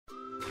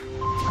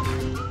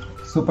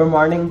Super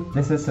morning,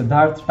 this is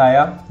Siddharth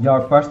Taya,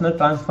 your personal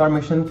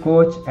transformation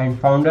coach and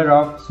founder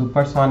of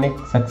Supersonic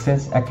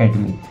Success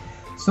Academy.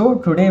 So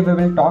today we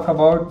will talk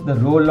about the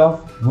role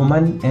of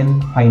women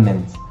in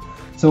finance.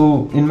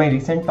 So in my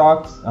recent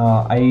talks,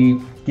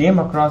 I came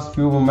across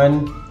few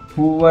women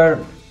who were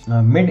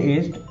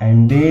mid-aged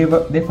and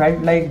they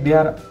felt like they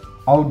are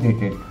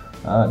outdated.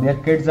 Their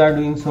kids are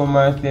doing so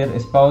much, their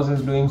spouse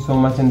is doing so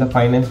much in the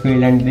finance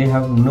field and they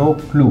have no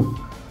clue.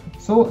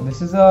 So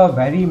this is a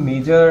very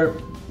major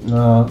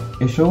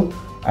issue.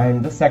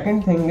 And the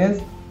second thing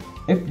is,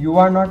 if you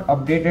are not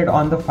updated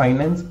on the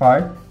finance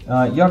part,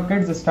 your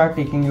kids start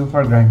taking you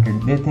for granted.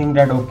 They think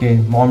that okay,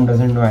 mom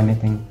doesn't know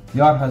anything.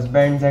 Your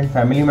husbands and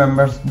family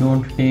members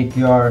don't take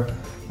your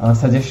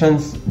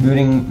suggestions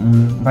during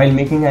while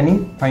making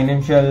any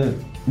financial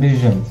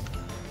decisions.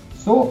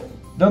 So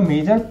the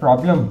major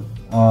problem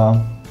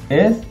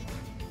is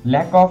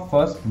lack of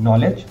first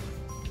knowledge.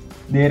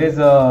 There is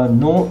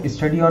no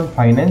study on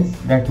finance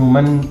that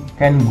women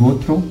can go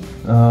through.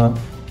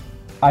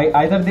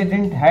 Either they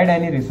didn't had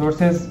any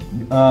resources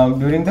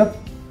during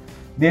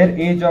their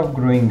age of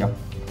growing up.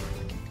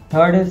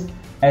 Third is,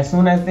 as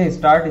soon as they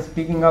start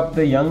speaking up,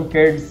 the young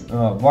kids,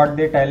 what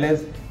they tell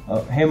is,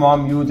 hey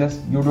mom, you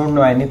don't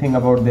know anything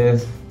about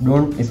this,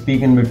 don't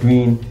speak in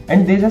between,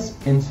 and they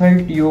just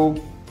insult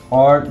you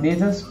or they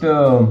just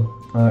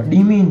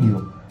demean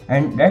you,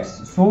 and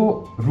that's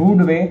so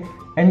rude way,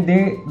 and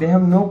they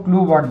have no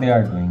clue what they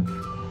are doing.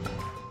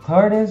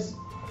 Third is,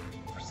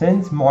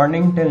 since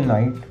morning till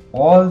night,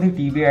 all the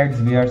TV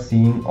ads we are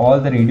seeing, all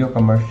the radio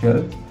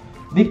commercials,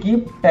 they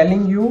keep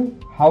telling you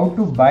how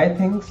to buy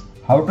things,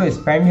 how to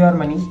spend your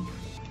money,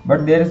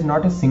 but there is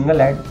not a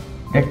single ad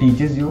that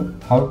teaches you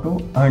how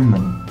to earn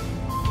money.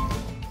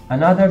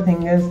 Another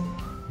thing is,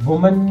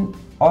 women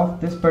of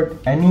this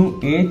any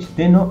age,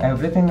 they know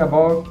everything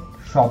about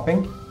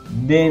shopping,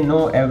 they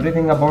know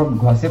everything about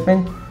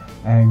gossiping,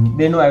 and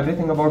they know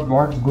everything about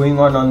what's going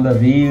on the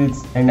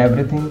reels and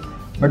everything,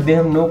 but they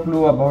have no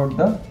clue about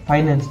the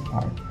finance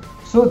part.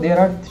 So there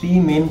are three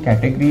main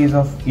categories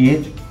of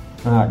age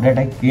that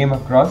I came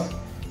across.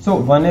 So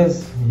one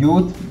is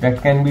youth,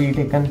 that can be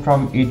taken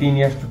from 18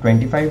 years to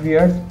 25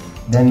 years.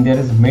 Then there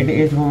is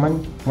mid-age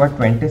women who are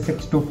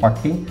 26 to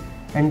 40.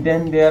 And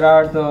then there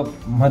are the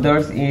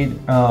mother's age,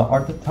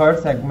 or the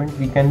third segment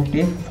we can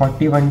take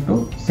 41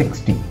 to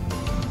 60.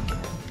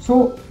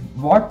 So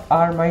what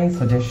are my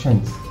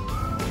suggestions?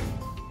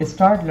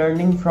 Start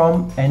learning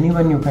from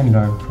anyone you can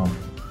learn from.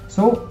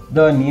 So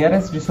the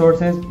nearest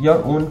resource is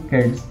your own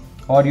kids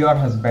or your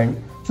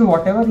husband. So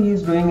whatever he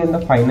is doing in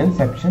the finance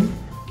section,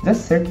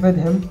 just sit with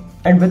him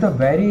and with a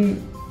very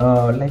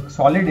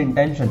solid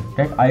intention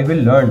that I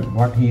will learn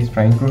what he is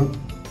trying to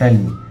tell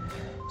me.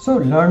 So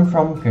learn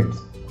from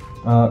kids.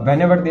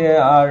 Whenever they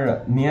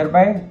are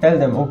nearby, tell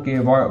them, okay,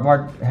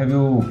 what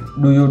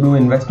do you do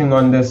investing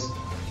on this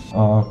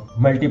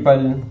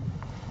multiple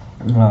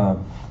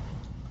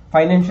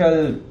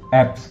financial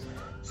apps?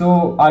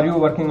 So are you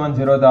working on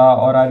Zerodha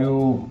or are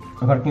you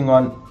working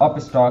on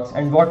Upstocks,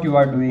 and what you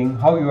are doing,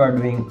 how you are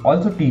doing,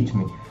 also teach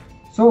me.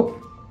 So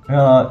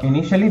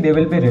initially they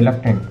will be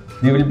reluctant.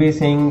 They will be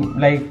saying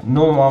like,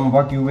 no mom,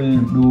 what you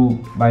will do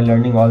by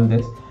learning all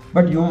this?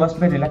 But you must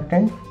be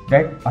reluctant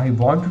that I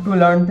want to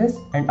learn this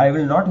and I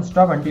will not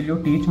stop until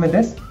you teach me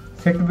this.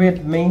 Sit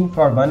with me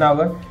for 1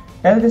 hour.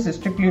 Tell this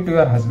strictly to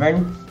your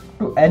husband,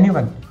 to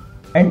anyone.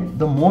 And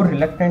the more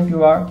reluctant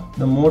you are,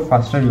 the more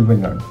faster you will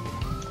learn.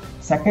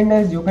 Second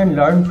is, you can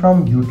learn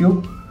from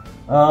YouTube.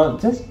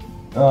 Just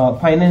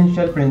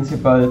financial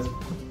principles,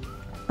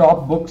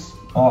 top books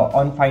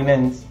on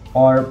finance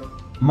or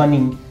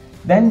money.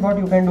 Then what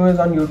you can do is,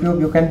 on YouTube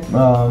you can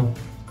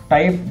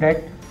type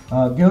that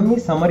give me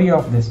summary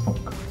of this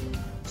book.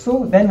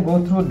 So then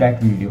go through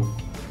that video.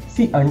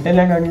 See, until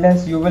and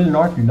unless you will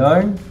not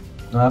learn,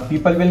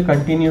 people will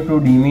continue to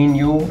demean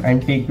you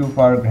and take you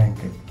for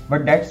granted.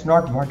 But that's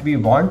not what we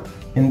want.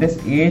 In this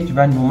age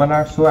when women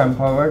are so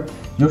empowered,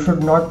 you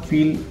should not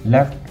feel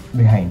left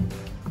behind.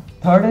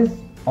 Third is,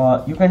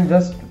 you can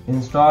just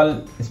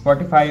install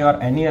Spotify or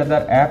any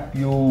other app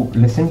you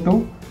listen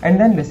to, and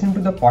then listen to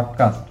the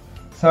podcast.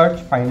 Search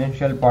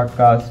financial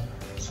podcast.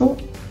 So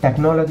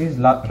technology is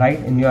right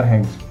in your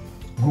hands.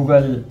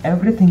 Google,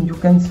 everything you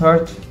can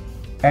search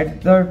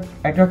at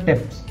your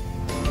tips.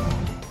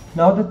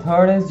 Now the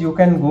third is, you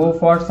can go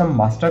for some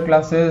master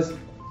classes.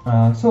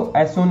 So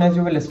as soon as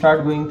you will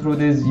start going through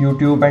this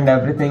YouTube and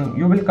everything,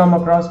 you will come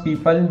across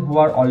people who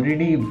are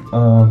already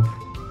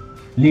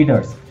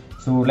leaders.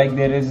 So like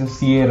there is a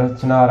CA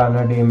Rachna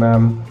Rana Day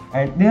ma'am,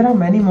 and there are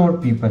many more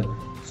people.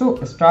 So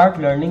start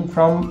learning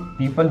from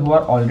people who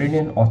are already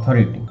an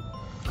authority.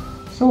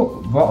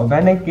 So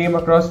when I came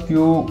across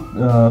few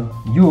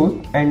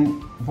youth,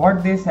 and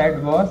what they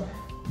said was,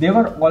 they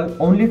were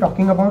only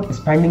talking about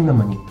spending the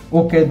money.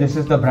 Okay, this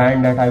is the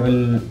brand that I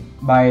will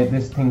buy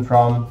this thing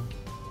from,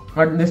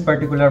 but this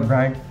particular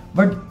brand.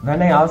 But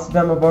when I asked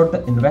them about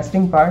the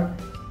investing part,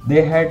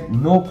 they had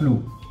no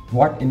clue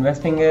what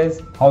investing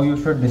is, how you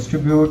should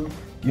distribute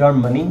your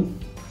money.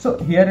 So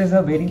here is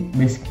a very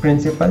basic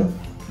principle.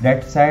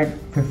 that said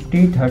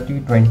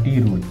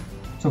 50-30-20 rule.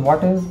 So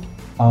what is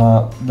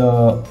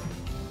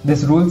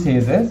this rule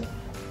says is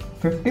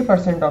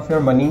 50% of your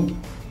money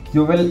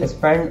you will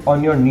spend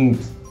on your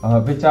needs,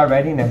 which are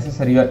very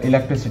necessary, your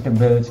electricity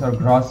bills, your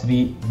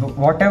grocery,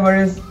 whatever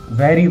is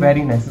very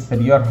very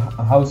necessary, your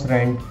house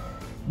rent.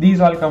 These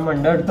all come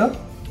under the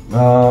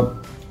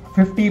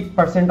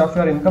 50% of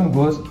your income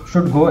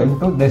should go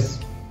into this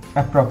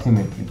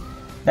approximately.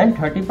 Then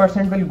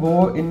 30% will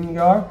go in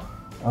your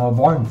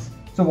wants.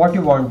 So what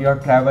you want, your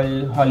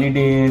travel,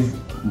 holidays,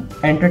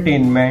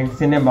 entertainment,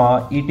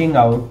 cinema, eating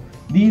out,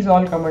 these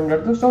all come under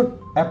this. So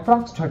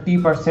approx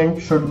 30%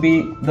 should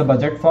be the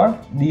budget for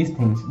these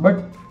things,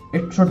 but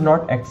it should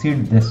not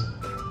exceed this.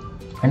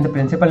 And the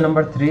principle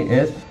number 3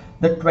 is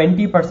the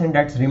 20%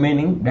 that's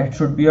remaining, that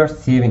should be your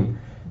saving.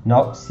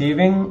 Now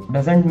saving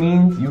doesn't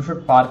mean you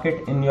should park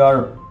it in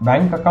your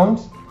bank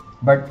accounts,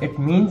 but it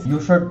means you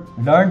should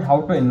learn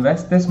how to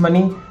invest this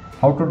money,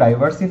 how to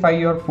diversify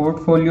your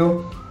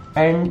portfolio,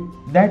 and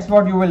that's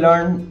what you will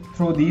learn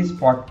through these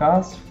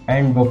podcasts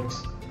and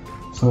books.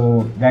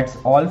 So that's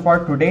all for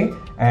today,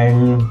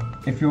 and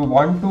if you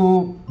want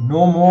to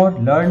know more,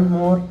 learn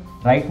more,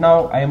 right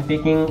now I am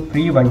taking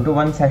free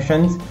 1-to-1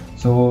 sessions,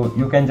 so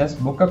you can just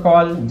book a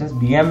call, just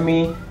DM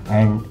me,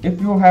 and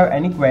if you have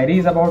any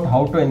queries about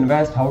how to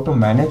invest, how to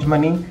manage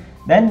money,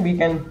 then we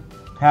can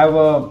have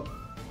a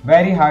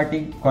very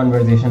hearty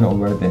conversation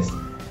over this.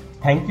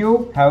 Thank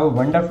you. Have a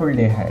wonderful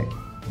day ahead.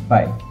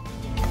 Bye.